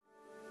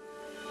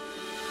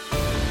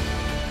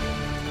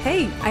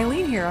Hey,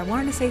 Eileen here. I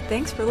wanted to say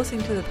thanks for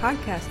listening to the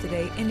podcast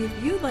today. And if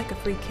you'd like a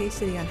free case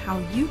study on how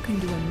you can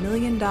do $1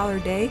 million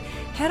day,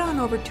 head on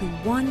over to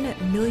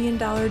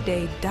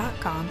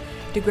 $1million-day.com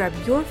to grab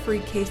your free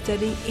case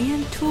study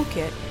and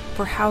toolkit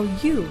for how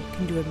you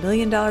can do $1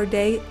 million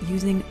day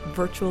using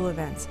virtual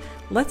events.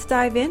 Let's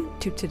dive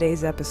into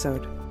today's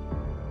episode.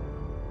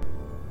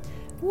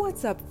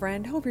 What's up,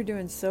 friend? Hope you're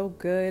doing so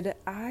good.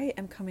 I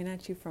am coming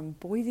at you from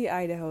Boise,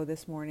 Idaho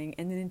this morning.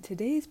 And in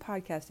today's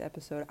podcast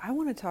episode, I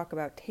want to talk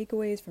about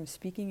takeaways from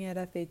speaking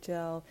at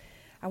FHL.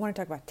 I want to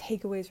talk about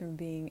takeaways from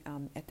being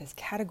at this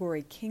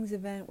Category Kings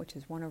event, which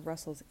is one of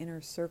Russell's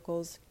inner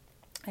circles.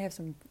 I have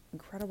some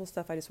incredible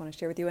stuff I just want to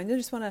share with you. And I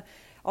just want to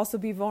also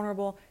be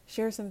vulnerable,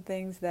 share some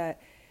things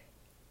that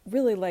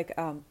really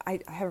I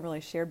haven't really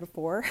shared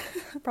before,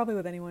 probably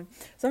with anyone.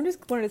 So I'm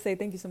just wanted to say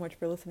thank you so much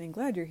for listening.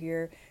 Glad you're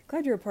here.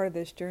 Glad you're a part of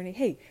this journey.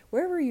 Hey,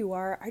 wherever you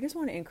are, I just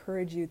want to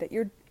encourage you that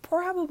you're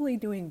probably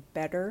doing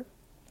better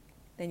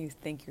than you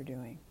think you're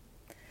doing.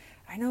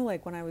 I know,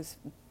 when I was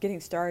getting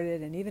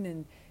started and even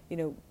in,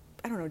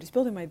 I don't know, just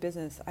building my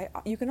business,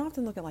 you can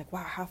often look at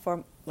wow, how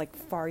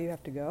far you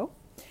have to go.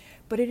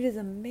 But it is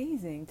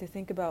amazing to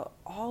think about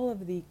all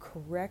of the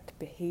correct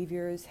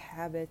behaviors,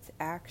 habits,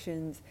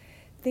 actions,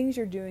 things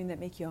you're doing that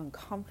make you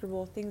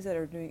uncomfortable, things that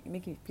are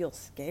making you feel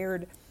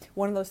scared.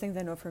 One of those things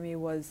I know for me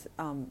was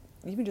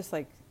even just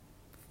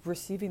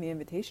receiving the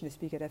invitation to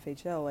speak at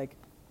FHL.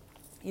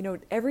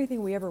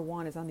 Everything we ever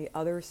want is on the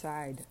other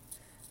side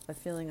of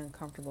feeling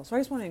uncomfortable. So I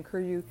just want to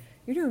encourage you,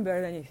 you're doing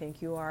better than you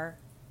think you are.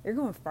 You're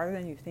going farther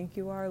than you think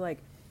you are.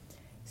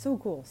 So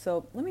cool.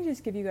 So let me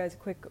just give you guys a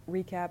quick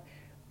recap.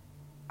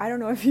 I don't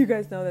know if you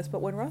guys know this,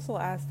 but when Russell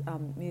asked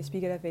me to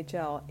speak at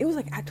FHL, it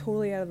was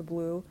totally out of the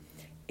blue.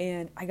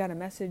 And I got a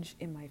message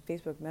in my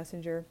Facebook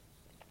Messenger,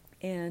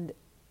 and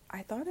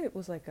I thought it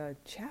was like a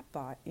chat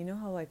bot. You know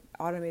how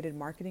automated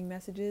marketing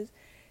messages?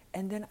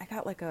 And then I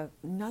got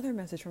another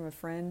message from a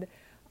friend,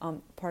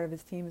 part of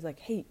his team, is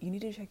hey, you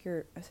need to check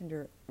your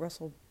messenger.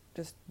 Russell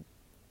just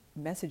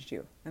messaged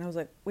you. And I was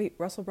like, wait,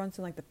 Russell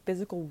Brunson, the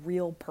physical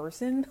real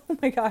person? Oh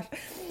my gosh.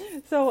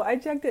 So I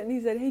checked it, and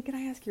he said, hey, can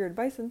I ask your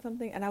advice on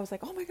something? And I was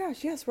like, oh my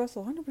gosh, yes,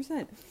 Russell,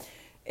 100%.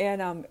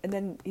 And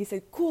then he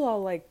said,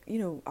 cool,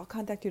 I'll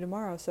contact you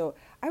tomorrow. So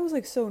I was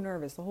so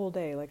nervous the whole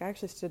day. I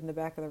actually stood in the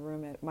back of the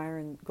room at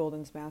Myron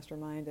Golden's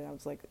mastermind, and I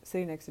was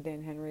sitting next to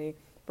Dan Henry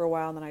for a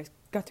while, and then I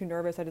got too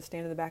nervous. I just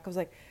stand in the back. I was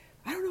I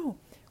don't know.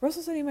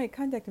 Russell said he might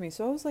contact me.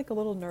 So I was a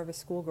little nervous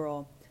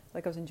schoolgirl,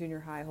 I was in junior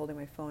high holding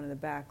my phone in the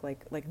back,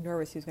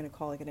 nervous he was going to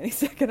call at any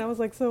second. I was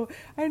so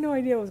I had no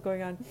idea what was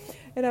going on.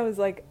 And I was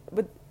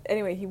but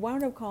anyway, he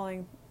wound up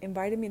calling,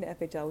 invited me to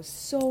FHL. I was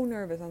so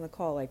nervous on the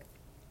call,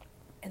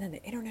 and then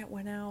the internet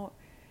went out,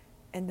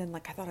 and then I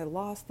thought I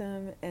lost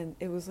them, and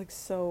it was it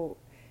was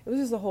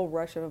just a whole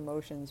rush of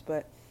emotions.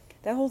 But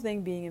that whole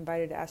thing, being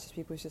invited to ask to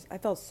speak, was just, I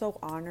felt so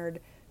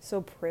honored,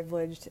 so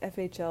privileged.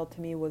 FHL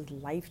to me was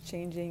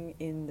life-changing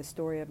in the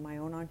story of my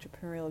own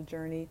entrepreneurial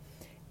journey.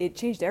 It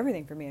changed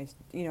everything for me.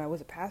 I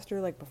was a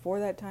pastor before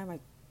that time. I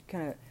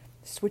kind of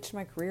switched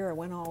my career. I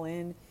went all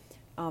in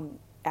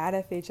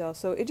at FHL.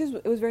 So it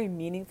was very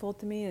meaningful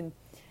to me. And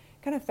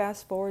kind of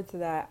fast forward to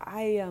that,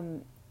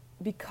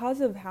 because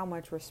of how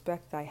much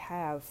respect I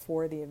have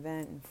for the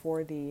event and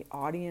for the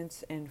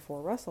audience and for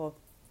Russell,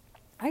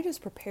 I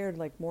just prepared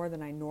more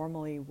than I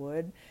normally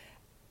would.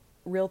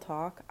 Real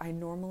talk, I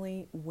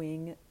normally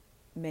wing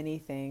many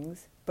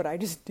things, but I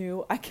just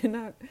knew I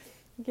can't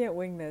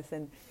wing this.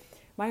 And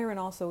Myron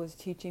also was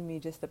teaching me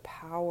just the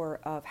power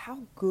of how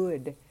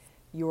good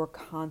your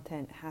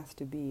content has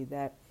to be,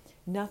 that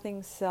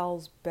nothing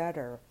sells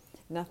better,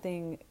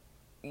 nothing,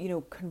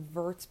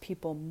 converts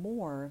people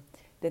more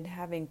than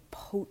having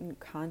potent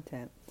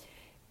content.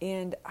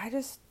 And I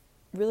just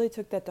really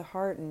took that to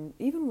heart, and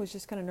even was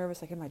just kind of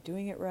nervous, am I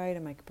doing it right?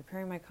 Am I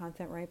preparing my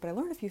content right? But I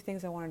learned a few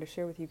things I wanted to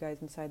share with you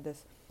guys inside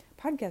this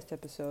podcast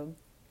episode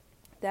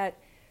that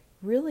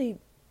really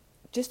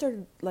just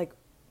started,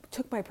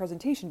 took my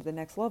presentation to the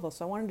next level.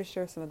 So I wanted to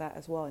share some of that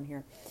as well in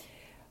here.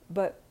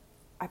 But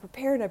I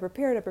prepared. I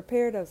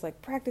was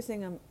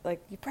practicing. I'm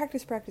you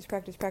practice. But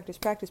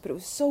it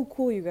was so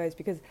cool, you guys,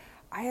 because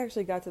I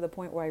actually got to the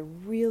point where I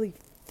really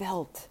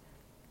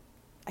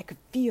I could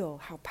feel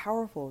how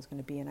powerful it was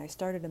going to be. And I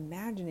started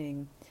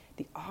imagining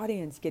the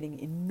audience getting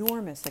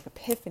enormous,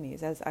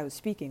 epiphanies as I was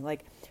speaking,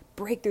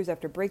 breakthroughs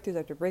after breakthroughs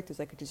after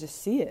breakthroughs. I could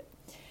just see it.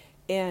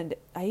 And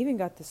I even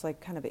got this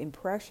kind of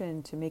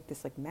impression to make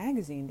this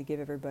magazine to give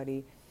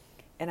everybody.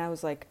 And I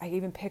was I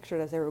even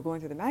pictured as they were going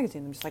through the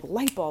magazine, them just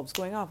light bulbs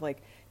going off,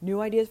 new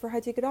ideas for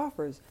high ticket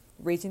offers,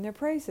 raising their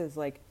prices,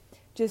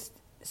 just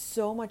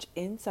so much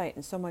insight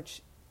and so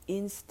much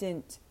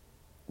instant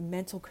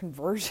mental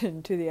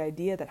conversion to the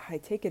idea that high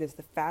ticket is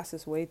the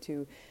fastest way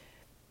to,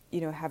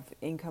 have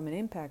income and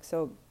impact.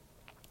 So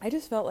I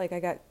just felt I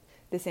got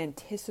this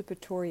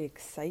anticipatory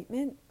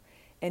excitement,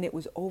 and it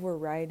was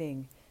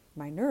overriding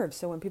my nerves.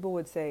 So when people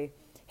would say,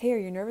 hey, are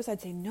you nervous?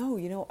 I'd say, no,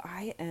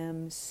 I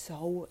am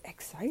so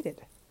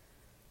excited.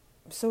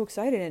 I'm so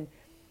excited. And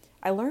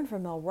I learned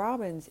from Mel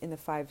Robbins in the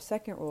 5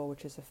 second rule,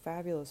 which is a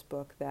fabulous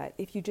book, that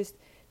if you just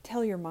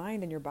tell your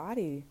mind and your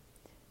body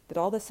that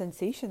all the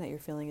sensation that you're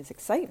feeling is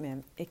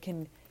excitement, it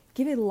can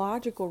give a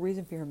logical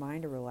reason for your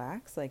mind to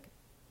relax. Like,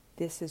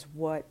 this is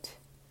what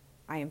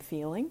I am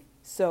feeling.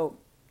 So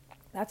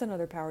that's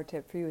another power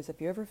tip for you, is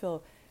if you ever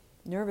feel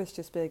nervous,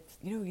 just be like,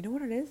 you know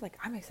what it is? Like,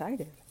 I'm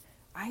excited.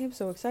 I am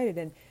so excited.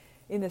 And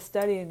in the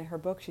study, in her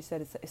book, she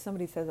said, if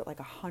somebody says it like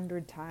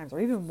 100 times or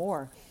even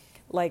more,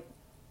 like,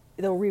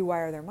 they'll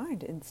rewire their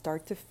mind and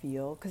start to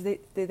feel, because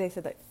they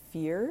said that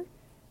fear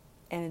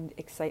and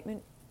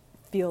excitement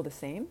feel the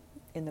same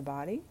in the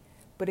body.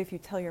 But if you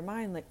tell your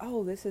mind, like,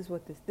 oh, this is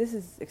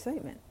is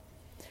excitement.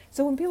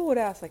 So when people would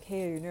ask, like,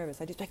 hey, are you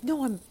nervous? I just like,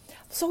 no, I'm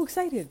so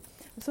excited.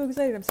 I'm so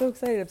excited. I'm so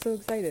excited. I'm so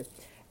excited.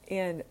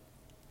 And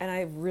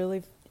I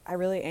really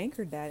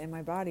anchored that in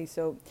my body.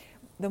 So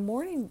the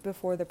morning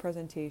before the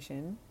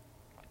presentation,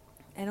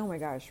 and oh my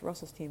gosh,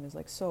 Russell's team is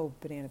like so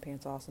banana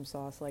pants awesome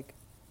sauce. Like,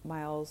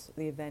 Miles,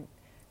 the event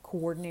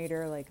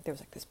coordinator, like, there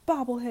was like this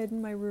bobblehead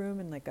in my room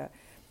and like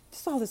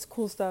just all this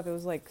cool stuff. It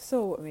was like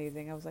so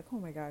amazing. I was like, oh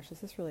my gosh, is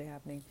this really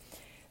happening?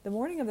 The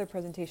morning of the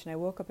presentation, I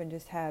woke up and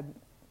just had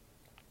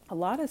a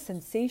lot of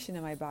sensation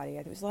in my body.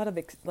 It was a lot of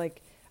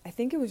I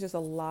think it was just a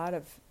lot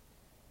of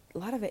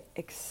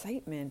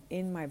excitement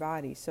in my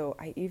body. So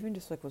I even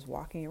just like was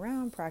walking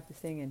around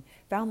practicing and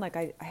found like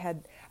I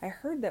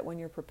heard that when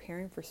you're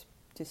preparing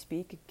to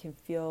speak, it can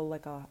feel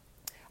like a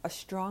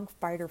strong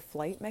fight or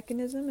flight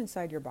mechanism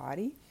inside your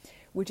body,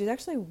 which is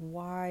actually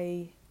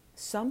why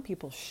some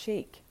people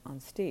shake on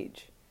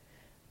stage,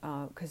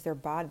 because their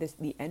body,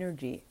 the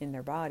energy in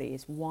their body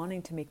is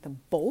wanting to make them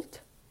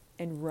bolt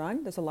and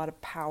run. There's a lot of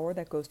power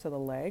that goes to the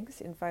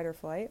legs in fight or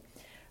flight,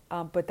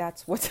 but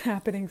that's what's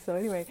happening. So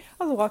anyway,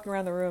 I was walking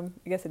around the room,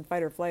 I guess in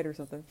fight or flight or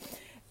something,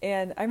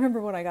 and I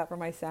remember when I got for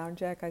my sound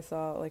check, I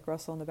saw like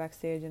Russell in the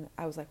backstage, and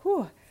I was like,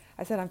 whew.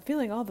 I said, I'm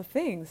feeling all the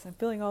things. I'm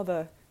feeling all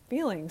the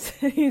feelings.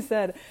 And he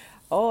said,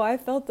 oh, I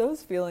felt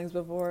those feelings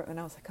before. And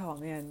I was like, oh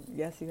man,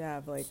 yes you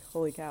have. Like,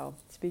 holy cow,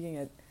 speaking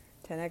at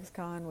 10X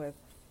Con with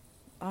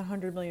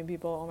 100 million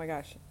people, oh my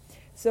gosh.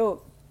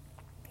 So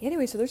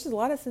anyway, so there's just a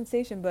lot of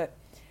sensation, but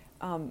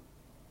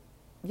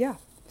yeah,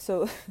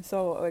 so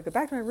I got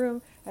back to my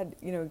room, had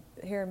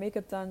hair and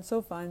makeup done,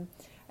 so fun.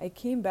 I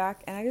came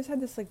back and I just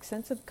had this like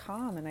sense of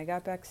calm, and I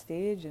got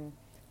backstage and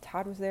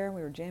Todd was there and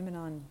we were jamming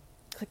on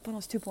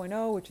ClickFunnels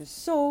 2.0, which is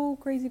so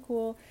crazy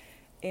cool.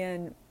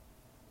 And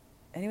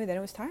anyway, then it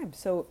was time.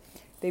 So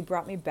they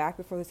brought me back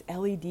before this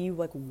LED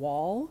like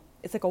wall.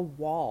 It's like a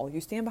wall. You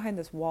stand behind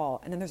this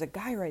wall, and then there's a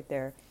guy right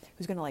there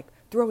who's gonna like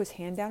throw his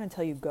hand down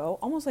until you go,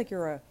 almost like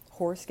you're a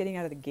horse getting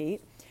out of the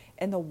gate.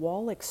 And the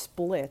wall like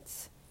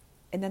splits,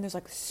 and then there's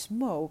like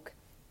smoke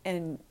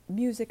and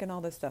music and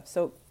all this stuff.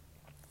 So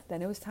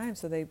then it was time.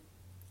 So you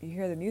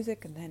hear the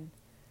music, and then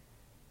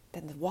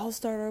the walls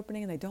start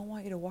opening, and they don't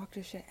want you to walk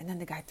to shit. And then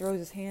the guy throws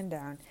his hand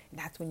down, and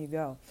that's when you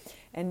go.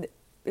 And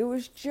it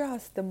was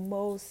just the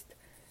most,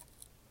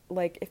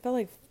 like, it felt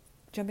like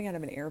jumping out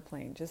of an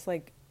airplane. Just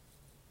like,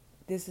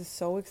 this is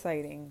so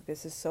exciting.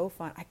 This is so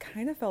fun. I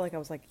kind of felt like I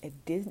was like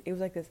at Disney. It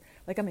was like this,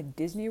 like I'm at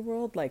Disney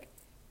World, like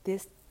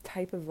this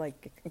type of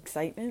like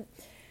excitement.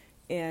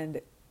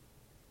 And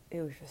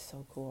it was just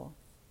so cool.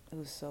 It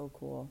was so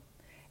cool.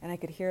 And I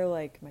could hear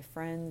like my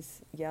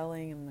friends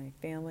yelling and my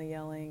family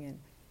yelling, and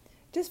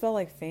it just felt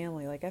like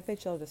family. Like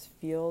FHL just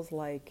feels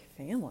like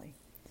family.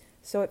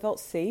 So it felt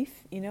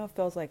safe, it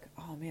feels like,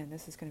 oh man,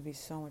 this is going to be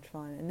so much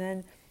fun. And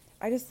then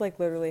I just like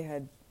literally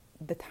had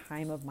the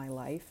time of my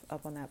life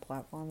up on that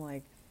platform.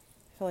 Like,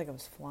 I felt like I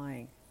was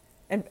flying.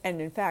 And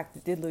in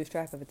fact, did lose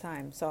track of the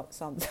time. So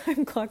saw the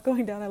time clock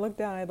going down. I looked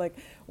down, I had like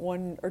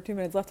 1 or 2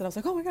 minutes left, and I was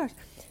like, oh my gosh.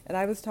 And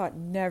I was taught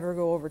never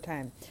go over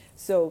time.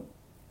 So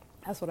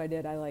that's what I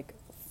did. I like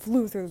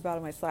flew through the bottom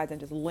of my slides and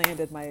just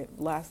landed my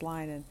last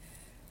line, and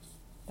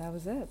that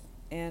was it.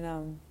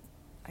 And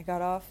I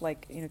got off,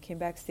 like, came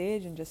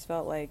backstage and just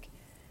felt like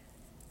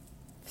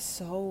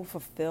so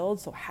fulfilled,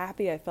 so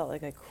happy. I felt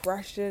like I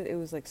crushed it. It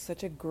was like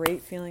such a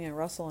great feeling, and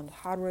Russell and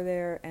Todd were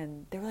there,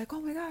 and they were like,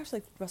 oh my gosh,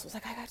 like Russell was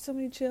like, I got so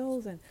many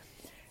chills. And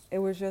it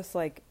was just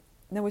like,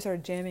 and then we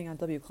started jamming on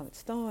W. Clement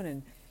Stone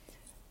and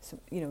some,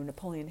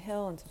 Napoleon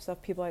Hill and some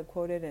stuff people I've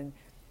quoted, and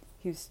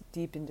he was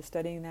deep into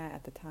studying that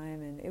at the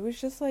time. And it was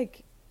just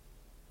like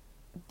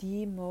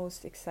the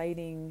most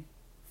exciting,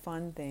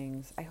 fun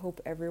things. I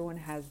hope everyone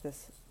has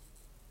this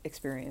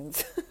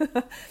experience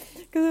because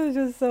it was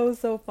just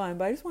so fun.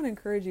 But I just want to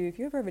encourage you, if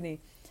you ever have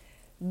any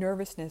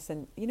nervousness,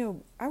 and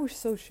I was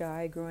so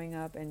shy growing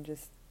up, and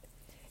just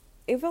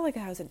it felt like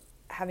I was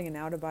having an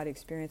out-of-body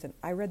experience. And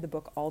I read the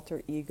book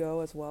Alter Ego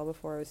as well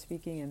before I was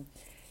speaking, and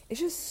it's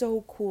just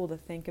so cool to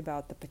think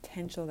about the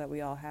potential that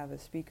we all have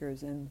as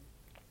speakers, and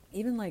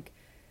even like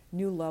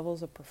new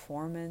levels of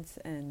performance,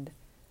 and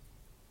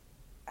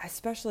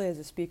especially as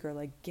a speaker,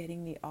 like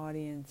getting the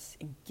audience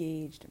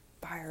engaged and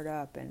fired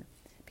up, and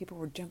people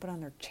were jumping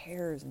on their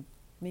chairs and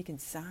making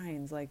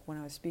signs like when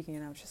I was speaking,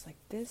 and I was just like,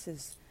 this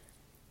is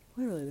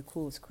literally the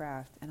coolest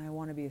craft, and I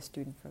want to be a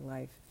student for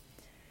life.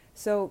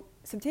 So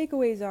some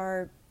takeaways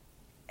are,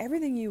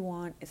 everything you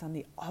want is on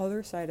the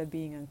other side of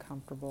being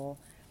uncomfortable.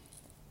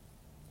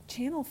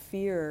 Channel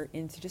fear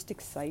into just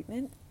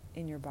excitement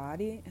in your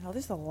body, and I'll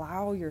just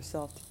allow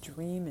yourself to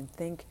dream and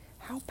think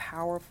how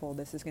powerful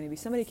this is going to be.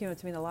 Somebody came up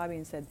to me in the lobby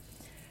and said,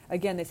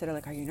 again, they said,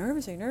 like, are you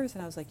nervous? Are you nervous?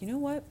 And I was like, you know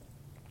what?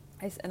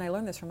 And I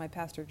learned this from my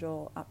Pastor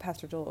Joel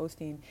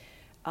Osteen.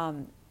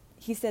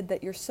 He said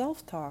that your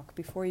self-talk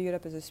before you get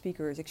up as a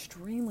speaker is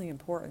extremely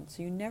important.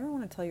 So you never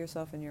want to tell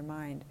yourself in your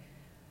mind,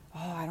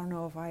 oh, I don't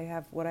know if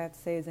what I have to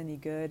say is any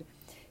good.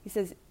 He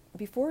says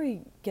before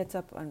he gets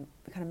up and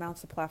kind of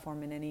mounts the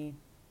platform in any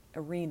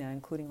arena,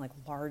 including like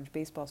large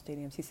baseball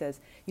stadiums, he says,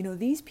 you know,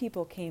 these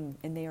people came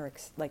and they are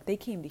they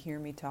came to hear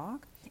me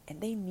talk,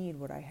 and they need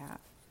what I have.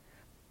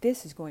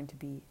 This is going to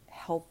be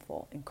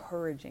helpful,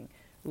 encouraging,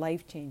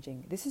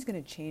 life-changing. This is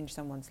going to change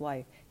someone's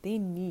life. They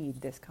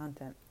need this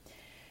content.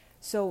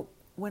 So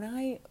when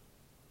I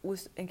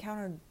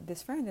encountered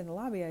this friend in the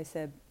lobby, I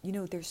said, you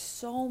know, there's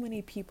so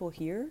many people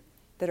here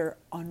that are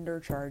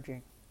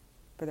undercharging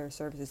for their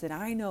services. And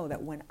I know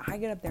that when I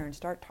get up there and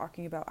start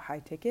talking about high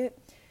ticket,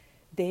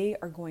 they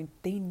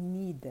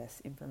need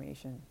this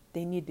information.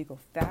 They need to go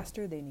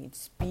faster. They need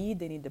speed.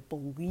 They need to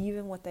believe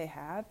in what they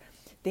have.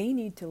 They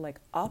need to like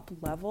up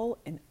level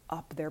and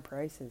up their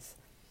prices.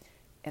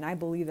 And I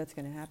believe that's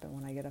going to happen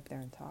when I get up there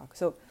and talk.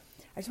 So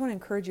I just want to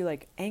encourage you,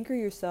 like, anchor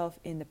yourself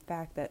in the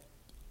fact that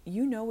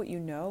you know what you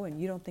know,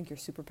 and you don't think your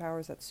superpower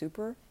is that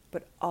super,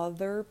 but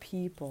other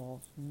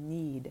people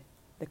need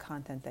the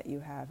content that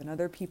you have, and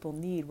other people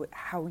need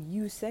how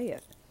you say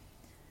it.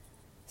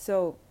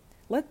 So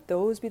let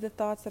those be the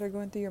thoughts that are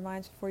going through your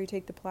minds before you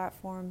take the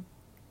platform.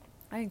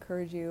 I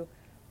encourage you,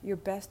 your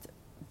best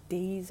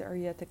days are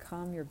yet to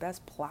come. Your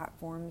best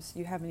platforms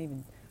you haven't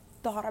even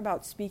thought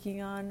about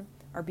speaking on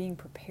are being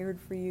prepared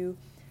for you.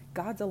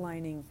 God's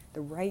aligning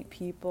the right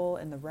people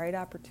and the right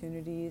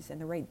opportunities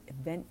and the right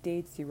event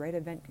dates, the right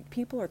event.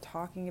 People are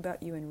talking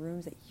about you in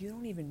rooms that you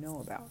don't even know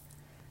about.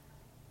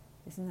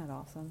 Isn't that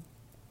awesome?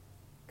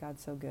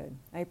 God's so good.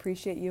 I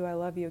appreciate you. I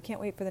love you. Can't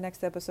wait for the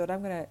next episode.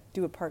 I'm going to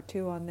do a part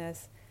 2 on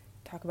this.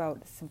 Talk about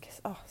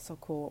so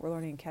cool what we're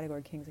learning in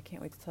Category Kings. I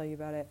can't wait to tell you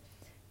about it.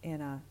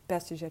 And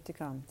best is yet to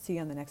come. See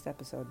you on the next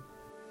episode.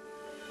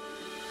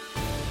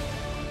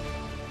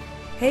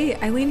 Hey,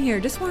 Eileen here.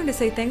 Just wanted to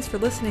say thanks for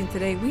listening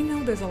today. We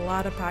know there's a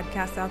lot of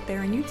podcasts out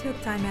there, and you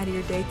took time out of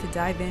your day to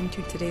dive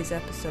into today's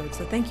episode,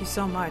 so thank you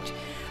so much.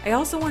 I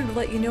also wanted to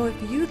let you know,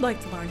 if you'd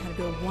like to learn how to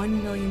do a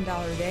 $1 million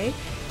day,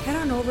 head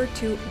on over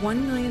to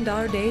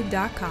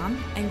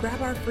 $1millionday.com and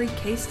grab our free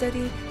case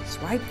study,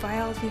 swipe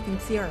files. You can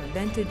see our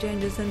event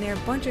agendas in there, a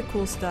bunch of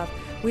cool stuff.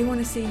 We want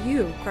to see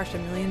you crush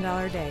 $1 million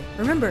day.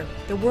 Remember,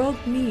 the world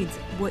needs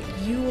what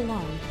you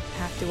alone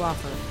have to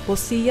offer. We'll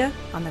see you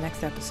on the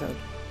next episode.